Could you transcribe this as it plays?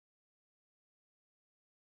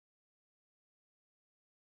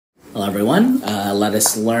Hello everyone, let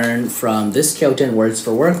us learn from this Kyoten Words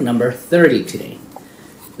for Work number 30 today.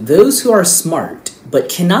 Those who are smart but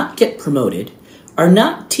cannot get promoted are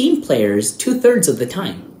not team players 2/3 of the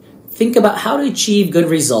time. Think about how to achieve good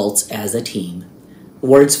results as a team.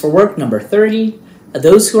 Words for Work number 30.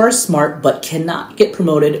 Those who are smart but cannot get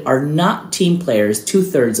promoted are not team players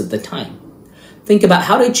 2/3 of the time. Think about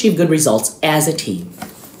how to achieve good results as a team.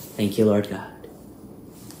 Thank you, Lord God.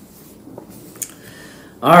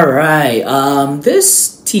 All right,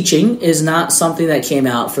 this teaching is not something that came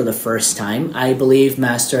out for the first time. I believe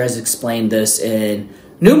Master has explained this in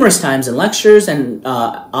numerous times in lectures, and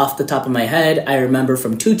off the top of my head, I remember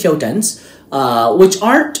from two Kyotens, which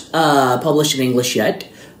aren't published in English yet,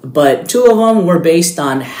 but two of them were based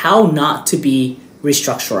on how not to be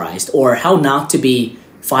restructurized or how not to be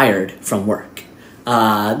fired from work.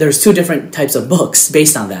 There's two different types of books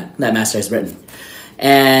based on that Master has written.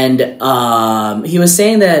 And he was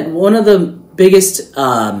saying that one of the biggest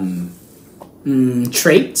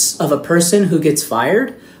traits of a person who gets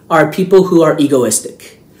fired are people who are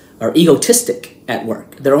egoistic or egotistic at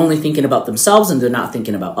work. They're only thinking about themselves and they're not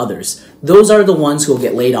thinking about others. Those are the ones who will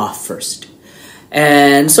get laid off first.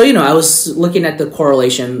 And so, I was looking at the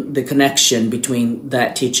correlation, the connection between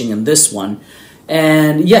that teaching and this one.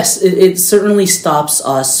 And yes, it certainly stops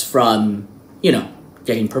us from,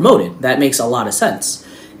 getting promoted. That makes a lot of sense.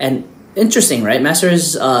 And interesting, right?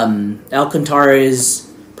 Master's Alcantara's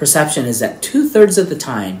perception is that 2/3 of the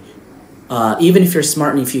time, even if you're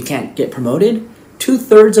smart and if you can't get promoted,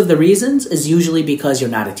 2/3 of the reasons is usually because you're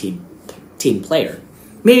not a team player.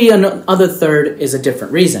 Maybe another third is a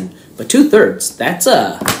different reason, but 2/3, that's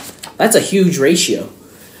a huge ratio.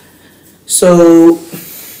 So,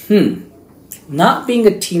 not being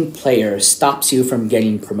a team player stops you from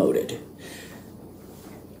getting promoted.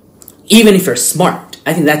 Even if you're smart.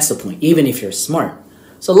 I think that's the point. Even if you're smart.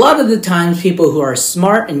 So a lot of the times people who are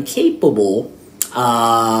smart and capable,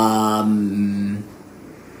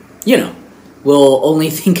 will only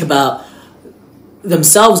think about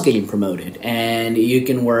themselves getting promoted, and you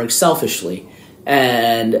can work selfishly.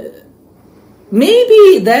 And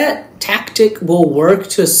maybe that tactic will work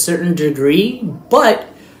to a certain degree, but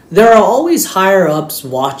there are always higher ups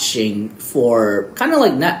watching for kind of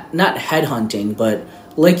like not headhunting, but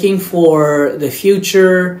looking for the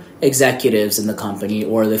future executives in the company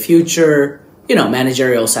or the future,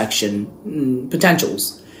 managerial section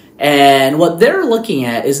potentials. And what they're looking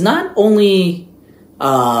at is not only,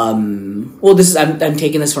 I'm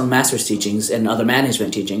taking this from Master's teachings and other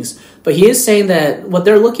management teachings, but he is saying that what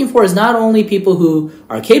they're looking for is not only people who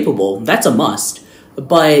are capable, that's a must,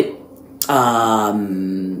 but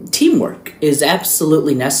teamwork is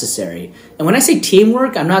absolutely necessary. And when I say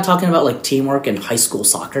teamwork, I'm not talking about like teamwork in high school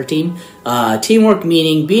soccer team. Teamwork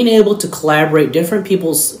meaning being able to collaborate different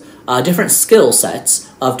people's different skill sets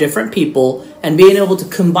of different people and being able to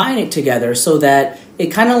combine it together so that it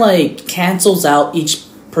kind of like cancels out each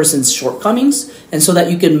person's shortcomings, and so that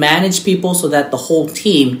you can manage people so that the whole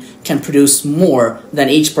team can produce more than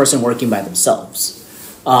each person working by themselves.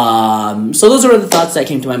 So those are the thoughts that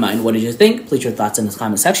came to my mind. What did you think? Please your thoughts in the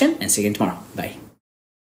comment section, and see you again tomorrow. Bye.